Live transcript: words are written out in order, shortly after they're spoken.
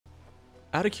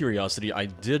Out of curiosity, I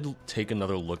did take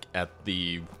another look at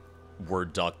the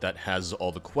Word doc that has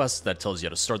all the quests, that tells you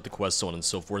how to start the quest, so on and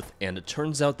so forth, and it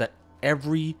turns out that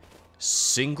every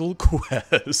single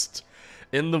quest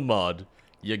in the mod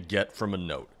you get from a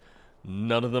note.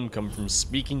 None of them come from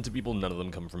speaking to people, none of them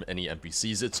come from any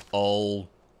NPCs, it's all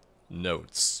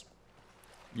notes.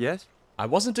 Yes? I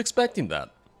wasn't expecting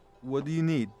that. What do you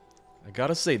need? I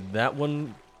gotta say, that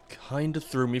one kinda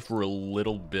threw me for a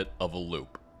little bit of a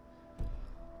loop.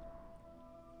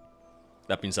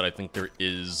 That being said, I think there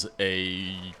is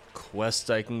a quest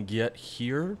I can get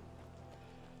here.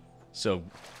 So,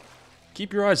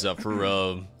 keep your eyes out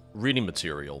for reading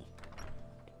material.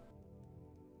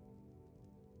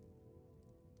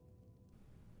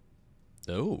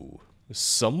 Oh,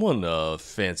 someone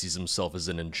fancies himself as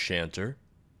an enchanter.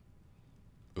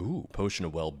 Ooh, potion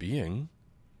of well-being.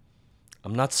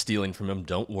 I'm not stealing from him,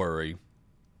 don't worry.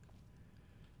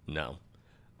 No,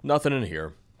 nothing in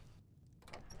here.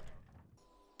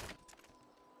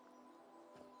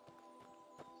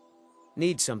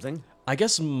 Need something? I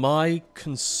guess my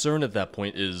concern at that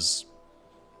point is...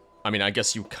 I mean, I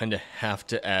guess you kind of have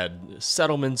to add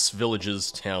settlements, villages,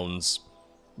 towns,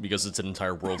 because it's an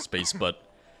entire world space, but...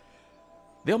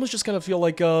 They almost just kind of feel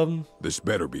like, This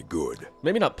better be good.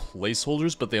 maybe not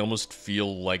placeholders, but they almost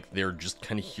feel like they're just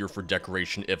kind of here for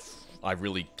decoration if I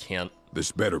really can't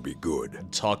This better be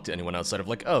good. talk to anyone outside of,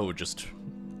 like, oh, just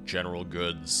general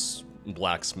goods,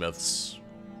 blacksmiths.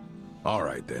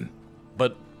 Alright then.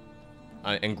 But...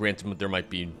 and granted, there might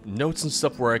be notes and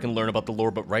stuff where I can learn about the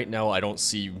lore, but right now I don't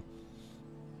see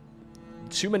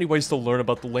too many ways to learn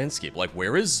about the landscape. Like,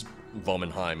 where is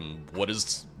Vominheim? What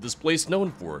is this place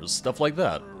known for? Stuff like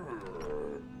that.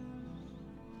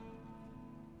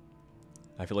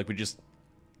 I feel like we just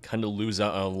kind of lose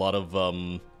out on a lot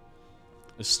of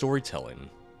storytelling.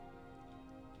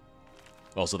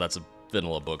 Also, that's a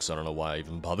vanilla book, so I don't know why I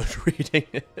even bothered reading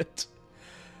it.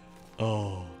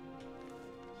 Oh...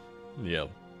 Yeah.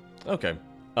 Okay.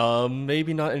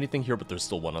 Maybe not anything here, but there's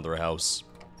still one other house.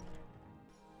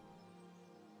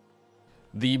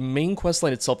 The main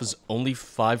questline itself is only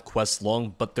 5 quests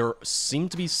long, but there seem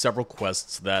to be several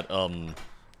quests that,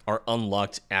 are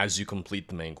unlocked as you complete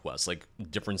the main quest. Like,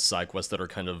 different side quests that are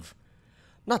kind of,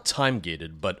 not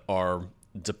time-gated, but are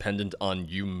dependent on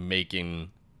you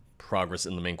making progress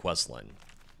in the main questline.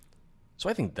 So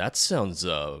I think that sounds,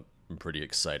 pretty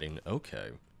exciting. Okay.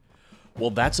 Well,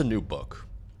 that's a new book.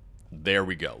 There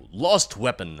we go. Lost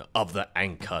Weapon of the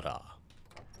Ankara.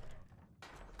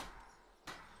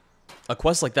 A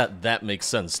quest like that makes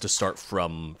sense to start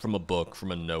from a book,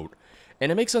 from a note. And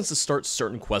it makes sense to start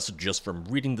certain quests just from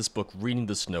reading this book, reading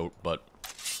this note, but...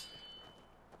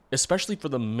 especially for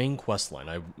the main quest line,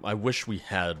 I wish we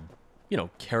had, you know,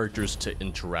 characters to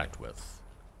interact with.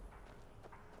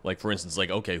 Like, for instance, like,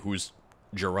 okay, who's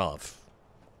Giraffe?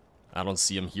 I don't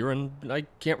see him here, and I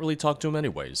can't really talk to him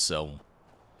anyways, so...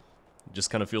 It just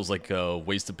kind of feels like a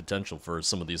wasted potential for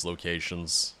some of these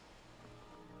locations.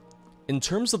 In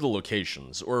terms of the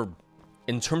locations, or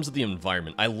in terms of the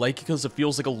environment, I like it because it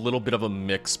feels like a little bit of a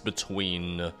mix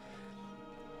between...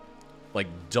 like,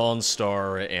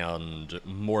 Dawnstar and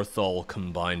Morthal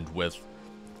combined with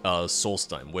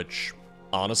Solstheim, which,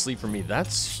 honestly, for me,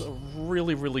 that's a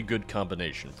really, really good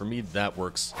combination. For me, that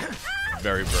works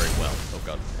very, very well. Oh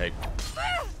god, hey.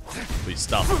 Please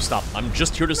stop, stop. I'm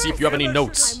just here to see if you have any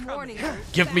notes.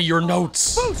 Give me your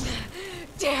notes!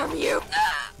 Damn you!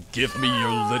 Give me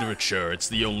your literature. It's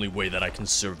the only way that I can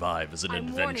survive as an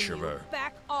adventurer.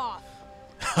 Back off.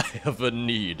 I have a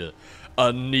need.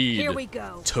 A need Here we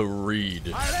go. to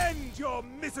read. I'll end your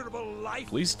miserable life.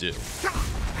 Please do.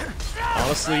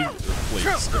 Honestly, please.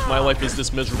 If my life is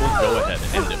this miserable, go ahead,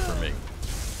 end it for me.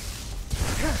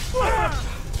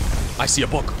 I see a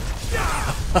book.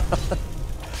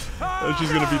 That's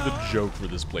just gonna be the joke for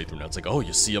this playthrough now. It's like, oh,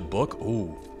 you see a book?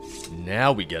 Ooh,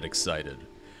 now we get excited.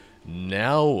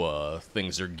 Now,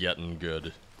 things are getting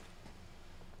good.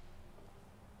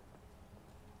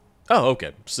 Oh,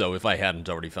 okay. So if I hadn't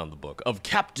already found the book of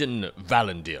Captain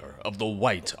Valandir of the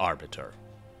White Arbiter,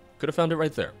 could have found it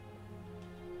right there.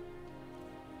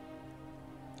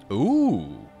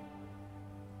 Ooh.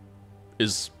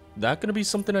 Is that gonna be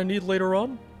something I need later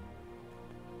on?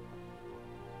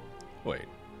 Wait.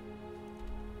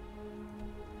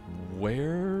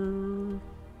 Where?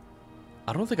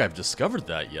 I don't think I've discovered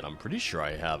that yet. I'm pretty sure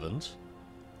I haven't.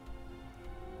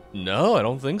 No, I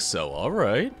don't think so.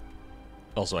 Alright.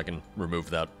 Also, I can remove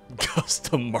that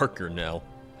custom marker now.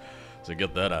 So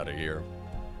get that out of here.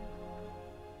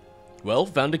 Well,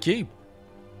 found a key.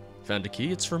 Found a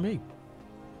key, it's for me.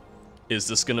 Is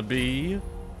this gonna be...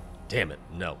 Damn it,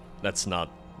 no. That's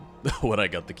not what I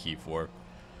got the key for.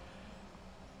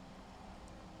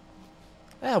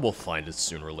 We'll find it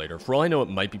sooner or later. For all I know, it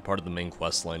might be part of the main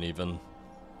quest line, even.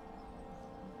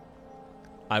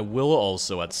 I will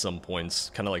also, at some points,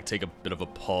 kind of like take a bit of a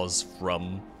pause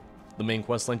from the main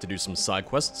quest line to do some side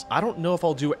quests. I don't know if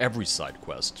I'll do every side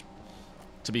quest,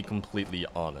 to be completely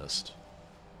honest.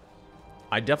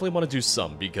 I definitely want to do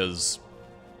some, because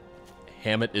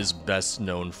Hammett is best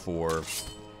known for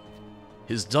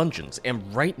his dungeons.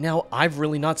 And right now, I've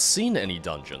really not seen any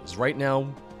dungeons. Right now,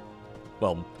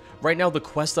 well, right now the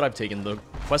quest that I've taken, the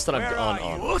quest that I've gone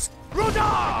on,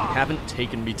 haven't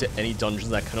taken me to any dungeons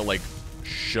that kind of like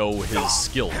show his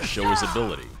skill, show his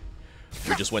ability.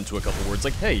 We just went to a couple words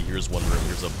like, hey, here's one room,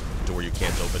 here's a door you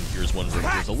can't open, here's one room,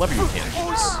 here's a lever you can't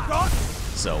use.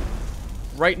 So,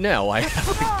 right now, I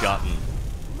haven't gotten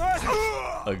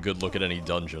a good look at any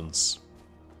dungeons.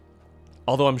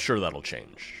 Although I'm sure that'll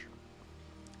change.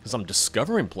 Because I'm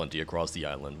discovering plenty across the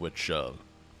island, which,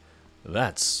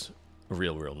 that's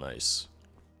real nice.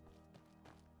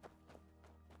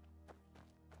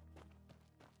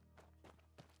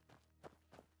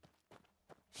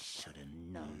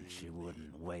 She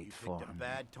wouldn't wait for him.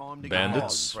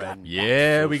 Bandits?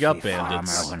 Yeah, we got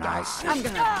bandits. I'm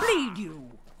gonna bleed you.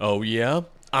 Oh yeah?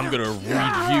 I'm gonna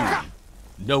read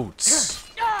you notes.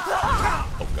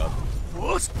 Oh god.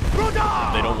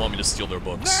 They don't want me to steal their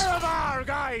books.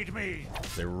 Guide me.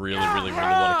 They really want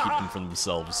to keep them for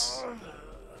themselves.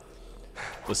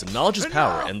 Listen, knowledge is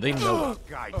power, and they know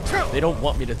it. They don't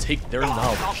want me to take their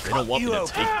knowledge. They don't want me to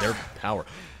take their power.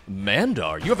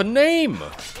 Mandar, you have a name!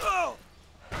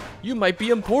 You might be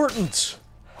important.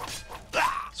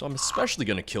 So I'm especially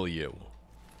gonna kill you.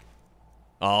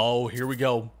 Oh, here we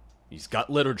go. He's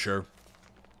got literature.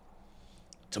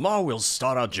 Tomorrow we'll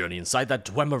start our journey inside that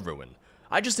Dwemer ruin.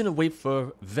 I just didn't wait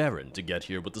for Varen to get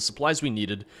here with the supplies we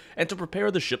needed and to prepare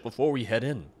the ship before we head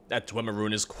in. That Dwemer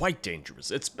ruin is quite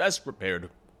dangerous. It's best prepared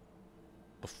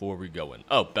before we go in.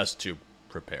 Oh, best to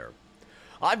prepare.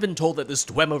 I've been told that this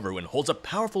Dwemer ruin holds a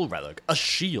powerful relic, a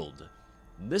shield.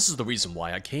 This is the reason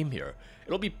why I came here.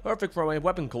 It'll be perfect for my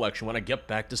weapon collection when I get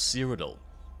back to Cyrodiil.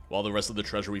 While the rest of the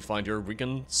treasure we find here, we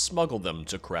can smuggle them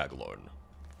to Craglorn.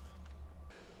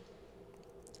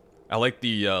 I like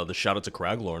the shout out to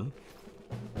Craglorn.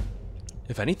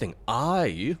 If anything,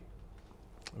 I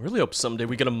really hope someday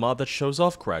we get a mod that shows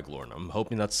off Craglorn. I'm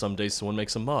hoping that someday someone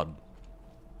makes a mod.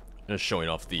 Just showing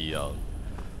off the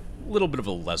little bit of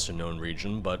a lesser known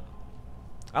region, but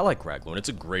I like Craglorn. It's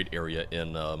a great area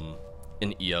in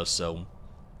ESO.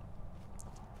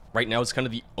 Right now it's kind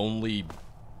of the only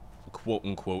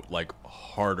quote-unquote, like,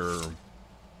 harder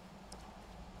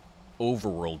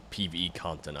overworld PvE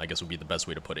content, I guess would be the best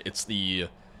way to put it. It's the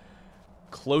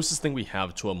closest thing we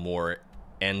have to a more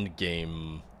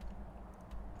endgame,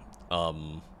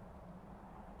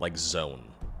 like, zone.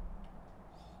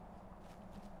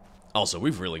 Also,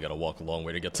 we've really got to walk a long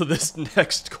way to get to this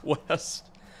next quest.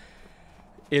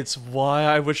 It's why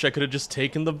I wish I could have just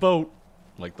taken the boat,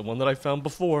 like the one that I found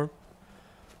before.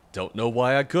 Don't know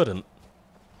why I couldn't.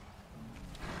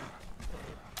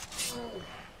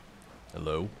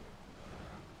 Hello?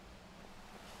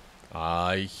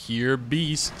 I hear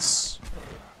beasts.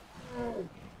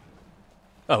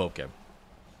 Oh, okay.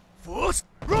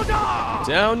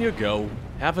 Down you go.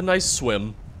 Have a nice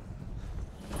swim.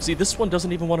 See, this one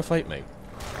doesn't even want to fight me.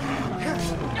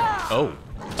 Oh.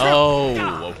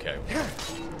 Oh, okay.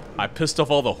 I pissed off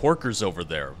all the Horkers over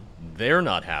there. They're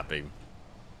not happy.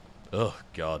 Ugh,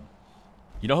 God.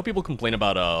 You know how people complain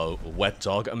about a wet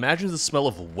dog? Imagine the smell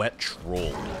of wet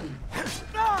troll.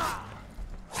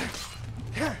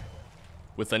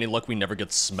 With any luck, we never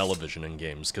get smell-o-vision in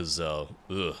games, because,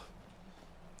 ugh.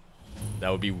 That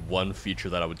would be one feature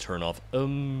that I would turn off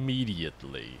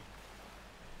immediately.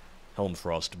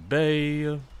 Helmfrost Bay.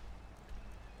 I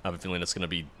have a feeling it's gonna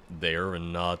be there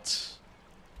and not...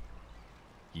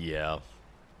 Yeah.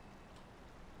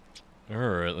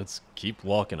 Alright, let's keep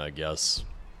walking, I guess.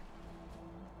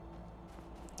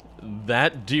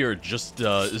 That deer just,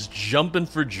 is jumping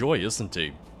for joy, isn't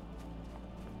he?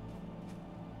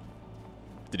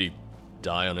 Did he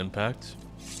die on impact?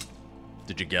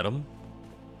 Did you get him?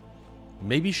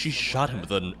 Maybe she shot him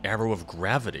with an arrow of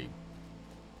gravity.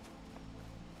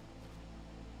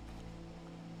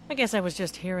 I guess I was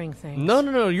just hearing things.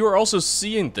 No, you were also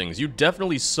seeing things. You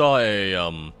definitely saw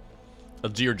a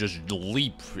deer just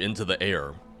leap into the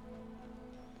air.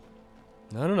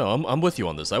 I don't know, I'm with you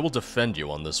on this. I will defend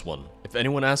you on this one. If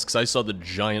anyone asks, I saw the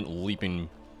giant leaping...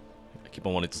 I keep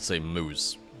on wanting to say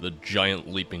moose. The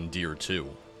giant leaping deer, too.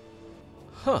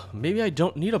 Huh, maybe I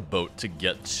don't need a boat to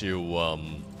get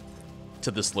to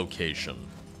this location.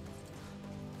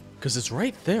 Because it's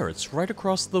right there. It's right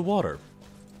across the water.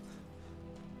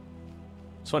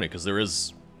 It's funny, because there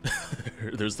is...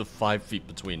 there's the 5 feet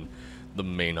between the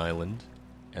main island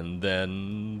and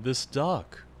then this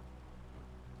dock.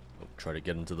 Oh, try to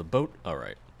get into the boat.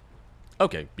 Alright.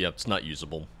 Okay, yep, it's not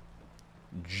usable.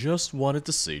 Just wanted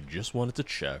to see, just wanted to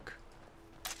check.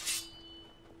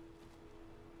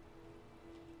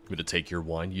 I'm gonna take your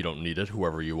wine, you don't need it,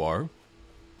 whoever you are.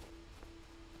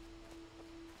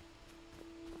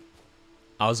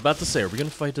 I was about to say, are we gonna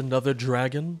fight another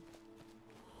dragon?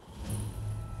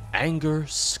 Anger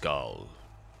Skull.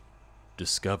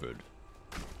 Discovered.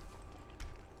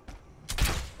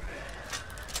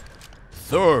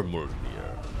 Thermalmere.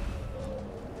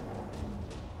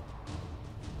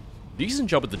 Decent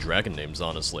job with the dragon names,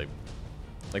 honestly.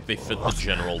 Like, they fit the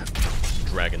general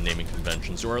dragon naming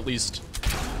conventions, or at least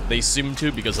they seem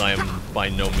to, because I am by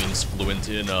no means fluent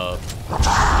in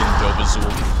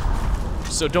Dovazul.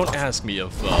 So don't ask me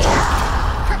if, you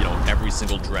know, every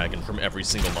single dragon from every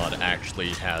single mod actually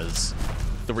has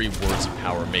 3 words of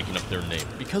power making up their name,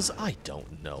 because I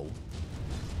don't know.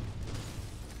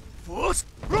 I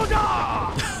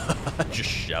just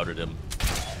shouted him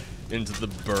into the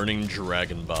burning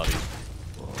dragon body.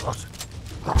 Fair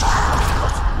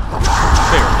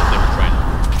that they were trying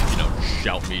to, you know,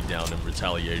 shout me down in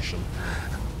retaliation.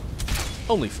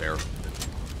 Only fair.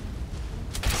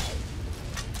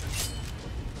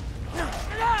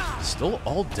 Still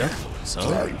all death lords,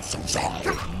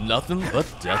 huh? Nothing but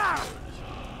death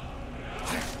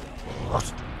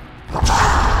lords.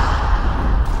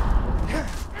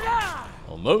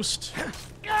 Almost.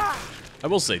 I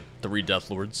will say 3 death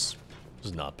lords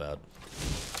is not bad.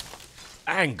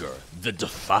 Anger, the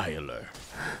Defiler.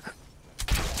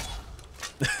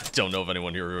 Don't know if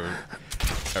anyone here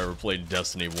ever played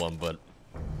Destiny 1, but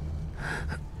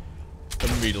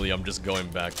immediately I'm just going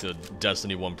back to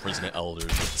Destiny 1 Prison of Elders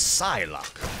with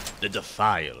Psylocke, the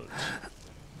Defiled.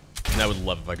 And I would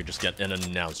love if I could just get an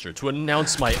announcer to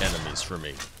announce my enemies for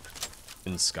me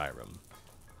in Skyrim.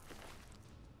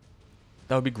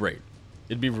 That would be great.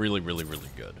 It'd be really, really, really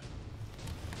good.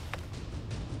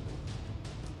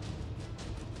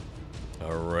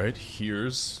 Alright,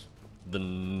 here's the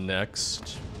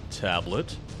next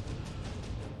tablet.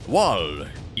 Wal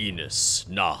Enis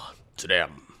Na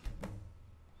Trem.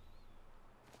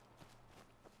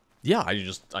 Yeah,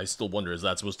 I still wonder, is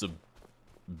that supposed to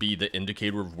be the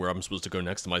indicator of where I'm supposed to go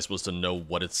next? Am I supposed to know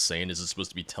what it's saying? Is it supposed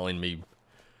to be telling me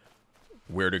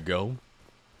where to go?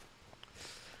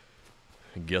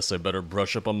 I guess I better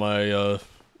brush up on my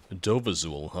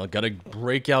Dovazul, huh? Gotta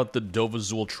break out the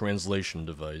Dovazul translation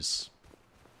device.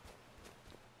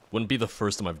 Wouldn't be the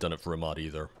first time I've done it for a mod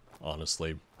either,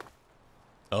 honestly.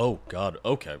 Oh god,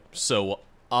 okay. So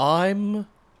I'm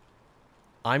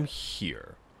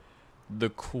here. The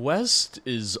quest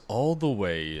is all the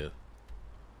way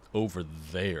over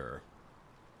there.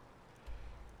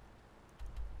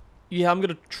 Yeah, I'm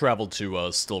gonna travel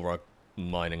to Still Rock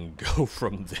Mine and go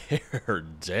from there.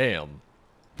 Damn.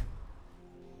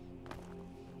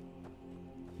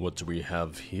 What do we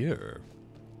have here?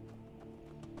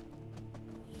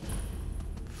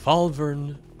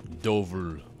 Falvern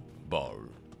Dovel Ball.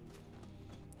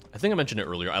 I think I mentioned it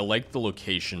earlier. I like the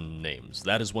location names.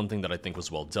 That is one thing that I think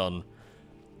was well done.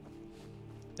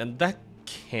 And that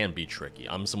can be tricky.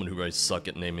 I'm someone who I suck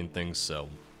at naming things, so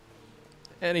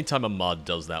anytime a mod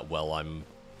does that well, I'm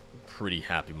pretty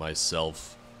happy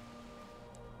myself.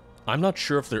 I'm not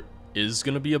sure if there is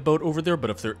going to be a boat over there,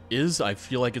 but if there is, I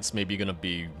feel like it's maybe going to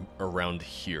be around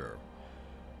here.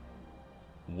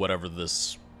 Whatever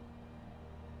this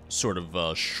sort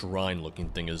of shrine-looking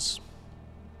thing is.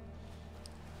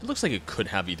 It looks like it could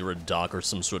have either a dock or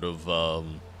some sort of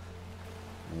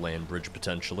land bridge,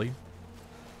 potentially.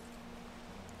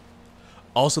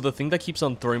 Also, the thing that keeps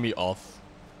on throwing me off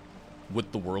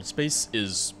with the world space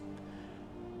is,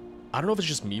 I don't know if it's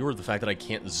just me or the fact that I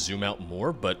can't zoom out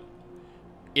more, but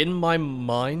in my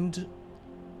mind,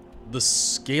 the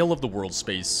scale of the world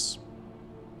space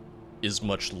is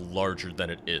much larger than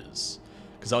it is.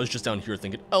 Because I was just down here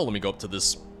thinking, oh, let me go up to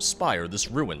this spire,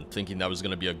 this ruin, thinking that was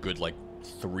going to be a good, like,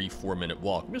 3-4 minute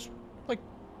walk. Just, like,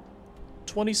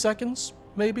 20 seconds,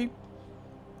 maybe?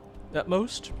 At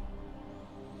most?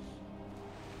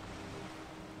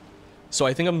 So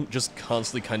I think I'm just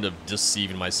constantly kind of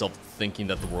deceiving myself, thinking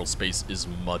that the world space is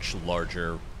much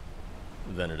larger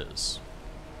than it is.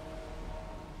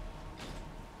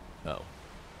 Oh.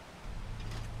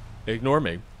 Ignore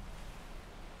me.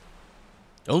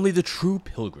 Only the true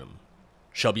pilgrim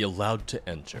shall be allowed to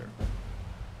enter.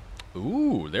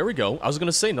 Ooh, there we go. I was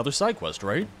gonna say another side quest,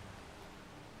 right?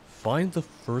 Find the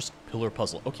first pillar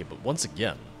puzzle. Okay, but once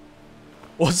again,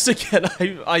 Once again,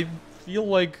 I feel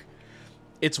like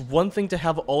it's one thing to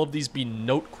have all of these be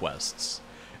note quests.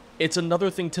 It's another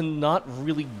thing to not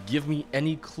really give me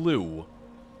any clue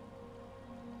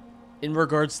in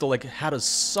regards to, like, how to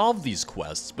solve these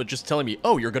quests, but just telling me,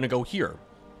 oh, you're gonna go here.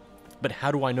 But how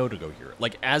do I know to go here?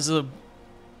 Like, as a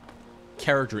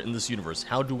character in this universe,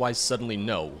 how do I suddenly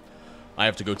know I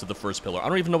have to go to the first pillar? I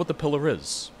don't even know what the pillar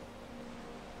is.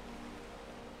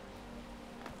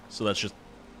 So that's just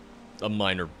a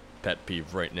minor pet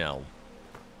peeve right now.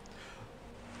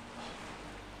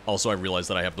 Also, I realized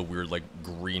that I have the weird, like,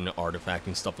 green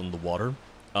artifacting stuff in the water.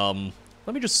 Let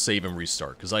me just save and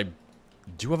restart, because I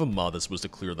do have a mod that's supposed to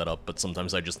clear that up, but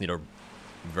sometimes I just need to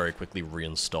very quickly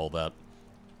reinstall that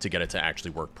to get it to actually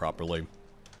work properly.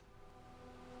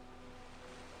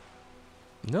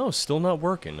 No, still not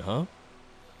working, huh?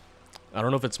 I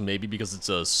don't know if it's maybe because it's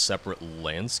a separate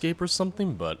landscape or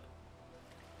something, but...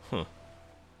 Huh.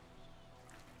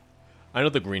 I know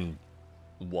the green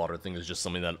water thing is just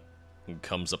something that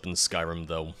comes up in Skyrim,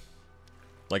 though.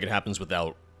 Like, it happens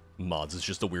without mods. It's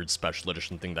just a weird special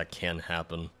edition thing that can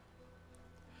happen.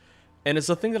 And it's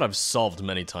a thing that I've solved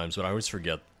many times, but I always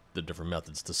forget the different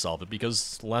methods to solve it,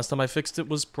 because last time I fixed it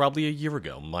was probably a year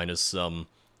ago, minus,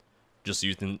 just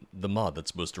using the mod that's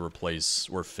supposed to replace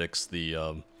or fix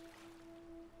the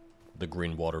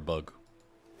green water bug.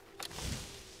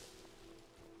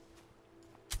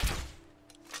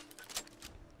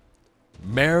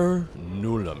 Mer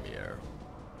Nulamir.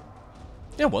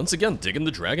 Yeah, once again, digging the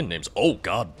dragon names. Oh,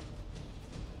 God.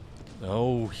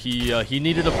 Oh, he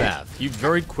needed a bath. He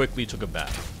very quickly took a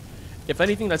bath. If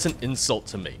anything, that's an insult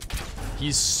to me.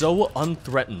 He's so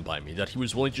unthreatened by me that he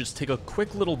was willing to just take a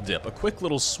quick little dip, a quick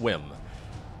little swim,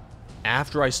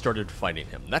 after I started fighting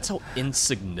him. That's how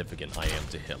insignificant I am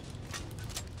to him.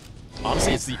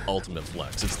 Honestly, it's the ultimate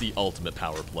flex. It's the ultimate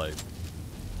power play.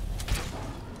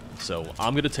 So,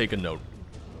 I'm gonna take a note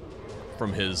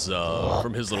from his little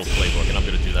playbook, and I'm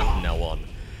gonna do that from now on.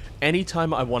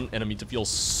 Anytime I want an enemy to feel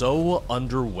so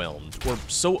underwhelmed, or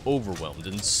so overwhelmed,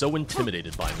 and so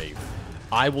intimidated by me,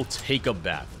 I will take a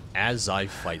bath as I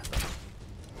fight them.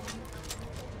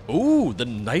 Ooh, the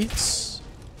Knights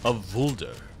of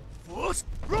Vulder.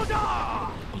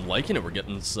 I'm liking it. We're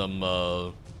getting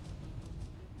some,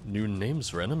 new names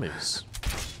for enemies.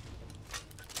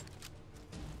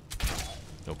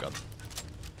 Oh, God.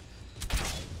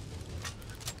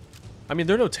 I mean,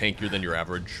 they're no tankier than your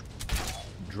average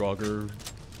Draugr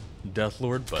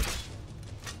Deathlord, but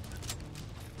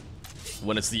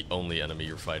when it's the only enemy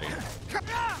you're fighting,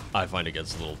 I find it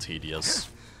gets a little tedious.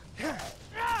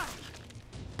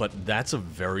 But that's a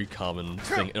very common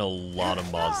thing in a lot of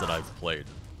mods that I've played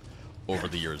over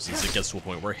the years, is it gets to a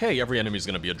point where, hey, every enemy is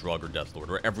going to be a Draugr Deathlord,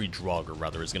 or every Draugr,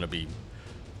 rather, is going to be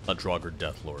a Draugr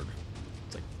Deathlord.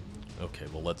 It's like, okay,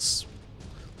 well, let's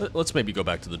maybe go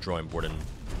back to the drawing board and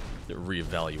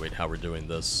reevaluate how we're doing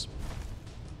this.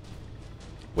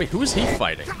 Wait, who is he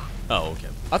fighting? Oh, okay.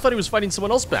 I thought he was fighting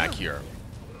someone else back here.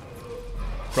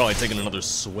 Probably taking another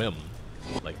swim,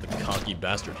 like the cocky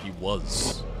bastard he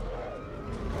was.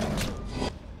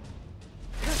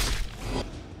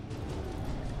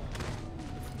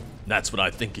 That's what I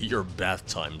think of your bath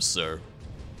time, sir.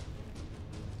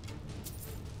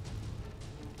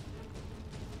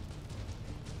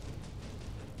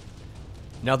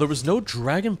 Now, there was no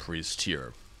Dragon Priest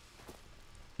here,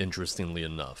 interestingly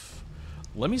enough.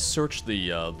 Let me search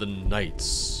the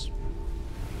Knights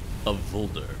of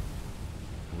Vulder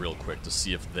real quick to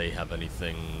see if they have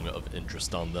anything of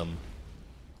interest on them.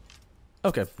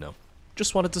 Okay, no.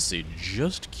 Just wanted to see.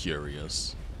 Just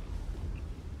curious.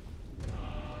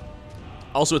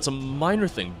 Also, it's a minor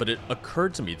thing, but it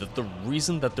occurred to me that the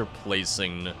reason that they're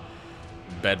placing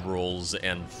bedrolls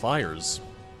and fires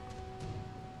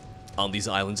on these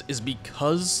islands is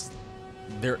because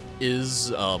there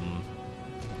is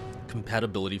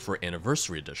compatibility for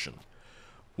Anniversary Edition,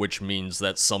 which means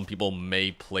that some people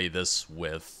may play this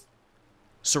with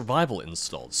survival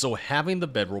installed. So having the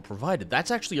bedroll provided,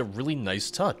 that's actually a really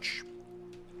nice touch.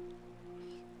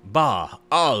 Ba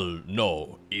al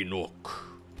no Inuk.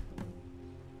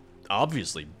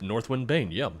 Obviously, Northwind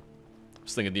Bane, yeah. I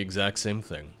was thinking the exact same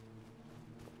thing.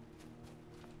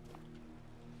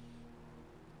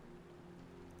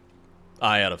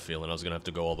 I had a feeling I was gonna have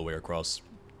to go all the way across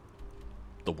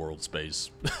the world space.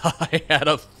 I had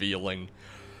a feeling.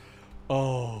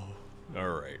 Oh,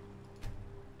 alright.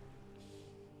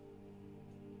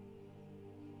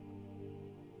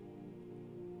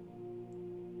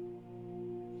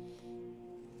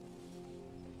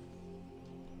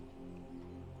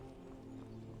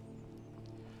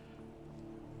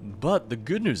 But the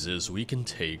good news is we can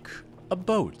take a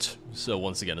boat. So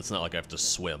once again, it's not like I have to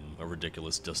swim a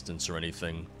ridiculous distance or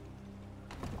anything.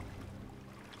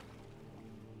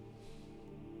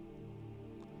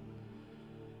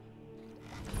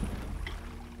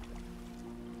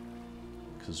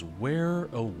 Because where,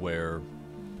 oh where,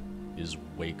 is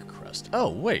Wake Crest? Oh,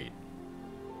 wait.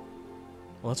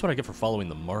 Well, that's what I get for following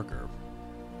the marker.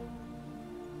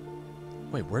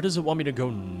 Wait, where does it want me to go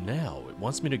now? It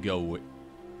wants me to go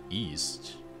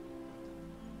east.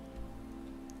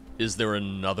 Is there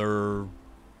another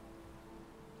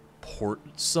port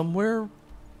somewhere?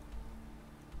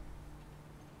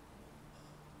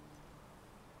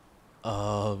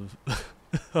 I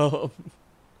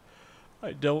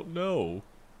don't know.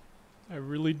 I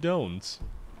really don't.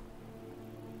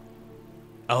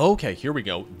 Okay, here we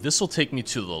go. This will take me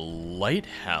to the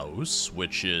lighthouse,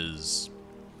 which is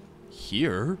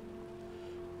here.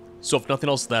 So if nothing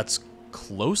else, that's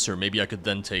closer. Maybe I could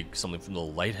then take something from the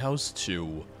lighthouse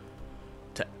to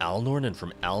Alnorn, and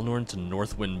from Alnorn to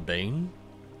Northwind Bane.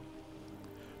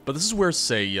 But this is where,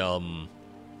 say,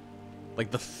 like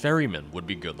the ferryman would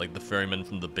be good. Like the ferryman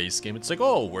from the base game. It's like,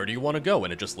 oh, where do you want to go?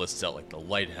 And it just lists out like the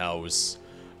lighthouse,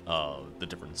 the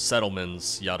different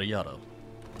settlements, yada yada.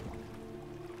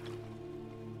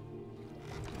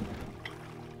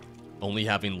 Only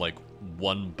having like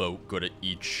one boat go to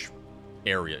each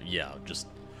area. Yeah, just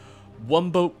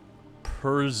one boat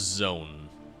per zone.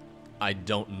 I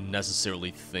don't necessarily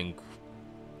think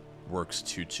works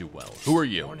too well. Who are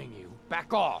you? Warning you.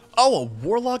 Back off. Oh, a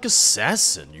warlock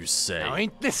assassin, you say? Now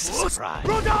ain't this a surprise?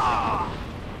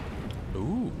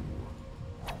 Ooh.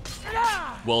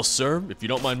 Well, sir, if you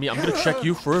don't mind me, I'm gonna check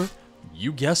you for,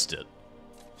 you guessed it,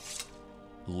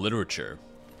 literature.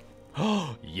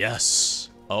 Oh, yes.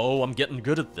 Oh, I'm getting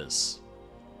good at this.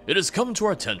 It has come to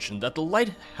our attention that the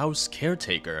lighthouse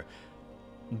caretaker,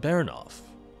 Baranov,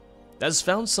 has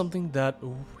found something that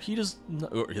he was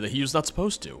not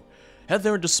supposed to. Head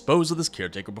there and dispose of this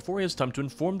caretaker before he has time to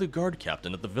inform the guard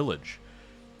captain at the village.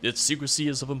 Its secrecy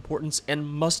is of importance and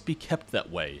must be kept that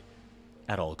way,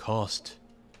 at all cost.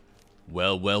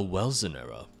 Well,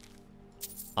 Zanera.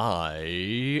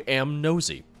 I am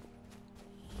nosy.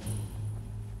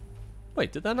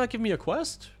 Wait, did that not give me a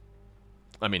quest?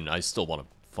 I mean, I still want to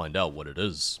find out what it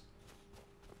is.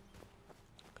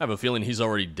 I have a feeling he's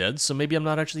already dead, so maybe I'm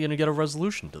not actually going to get a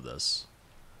resolution to this.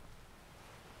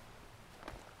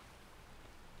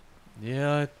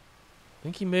 Yeah, I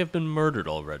think he may have been murdered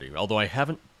already, although I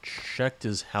haven't checked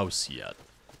his house yet.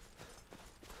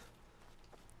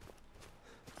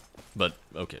 But,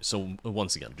 okay, so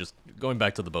once again, just going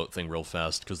back to the boat thing real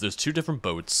fast, because there's two different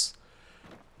boats.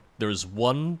 There's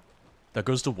one that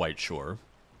goes to Whiteshore,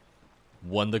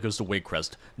 one that goes to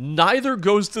Wakecrest. Neither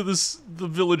goes to the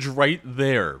village right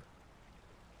there.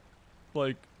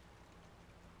 Like,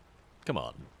 come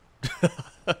on.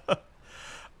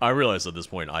 I realize at this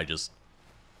point I just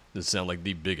sound like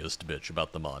the biggest bitch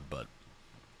about the mod, but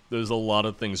there's a lot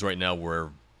of things right now where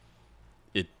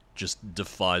it just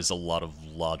defies a lot of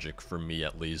logic for me,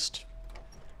 at least.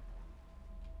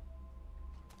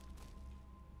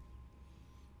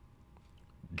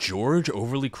 George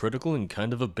overly critical and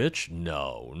kind of a bitch?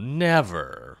 No,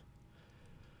 never.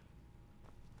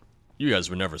 You guys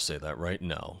would never say that, right?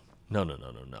 No.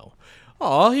 No.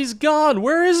 Aw, he's gone.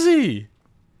 Where is he?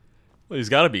 Well, he's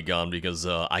got to be gone because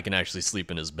I can actually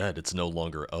sleep in his bed. It's no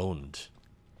longer owned.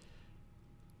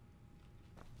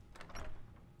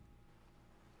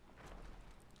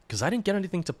 Because I didn't get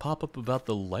anything to pop up about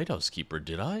the lighthouse keeper,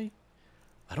 did I?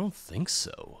 I don't think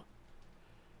so.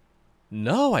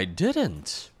 No, I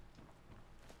didn't.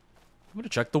 I'm gonna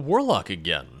check the warlock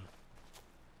again.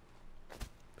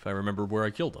 If I remember where I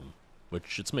killed him.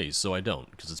 Which, it's me, so I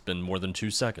don't, because it's been more than 2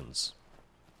 seconds.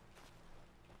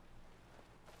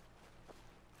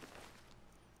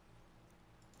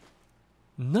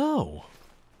 No.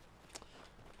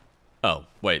 Oh,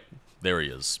 wait. There he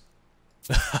is.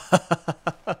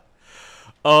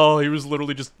 Oh, he was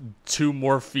literally just 2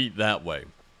 more feet that way.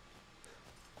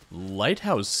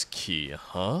 Lighthouse key,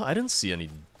 huh? I didn't see any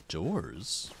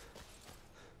doors.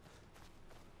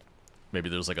 Maybe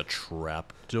there's like a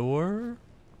trap door?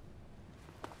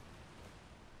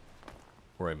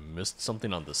 Or I missed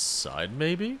something on the side,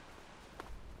 maybe?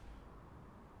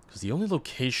 Because the only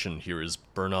location here is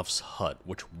Burnoff's hut,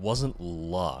 which wasn't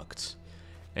locked.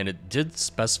 And it did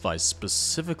specify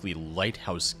specifically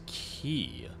lighthouse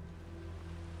key.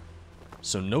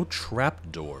 So no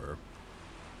trap door.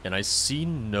 And I see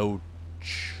no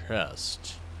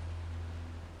chest.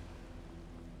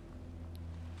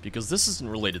 Because this isn't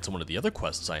related to one of the other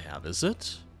quests I have, is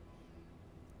it?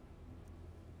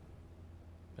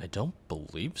 I don't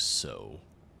believe so.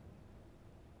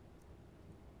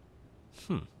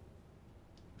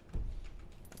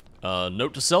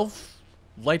 Note to self: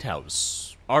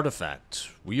 lighthouse, artifact,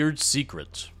 weird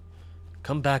secret.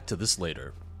 Come back to this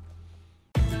later.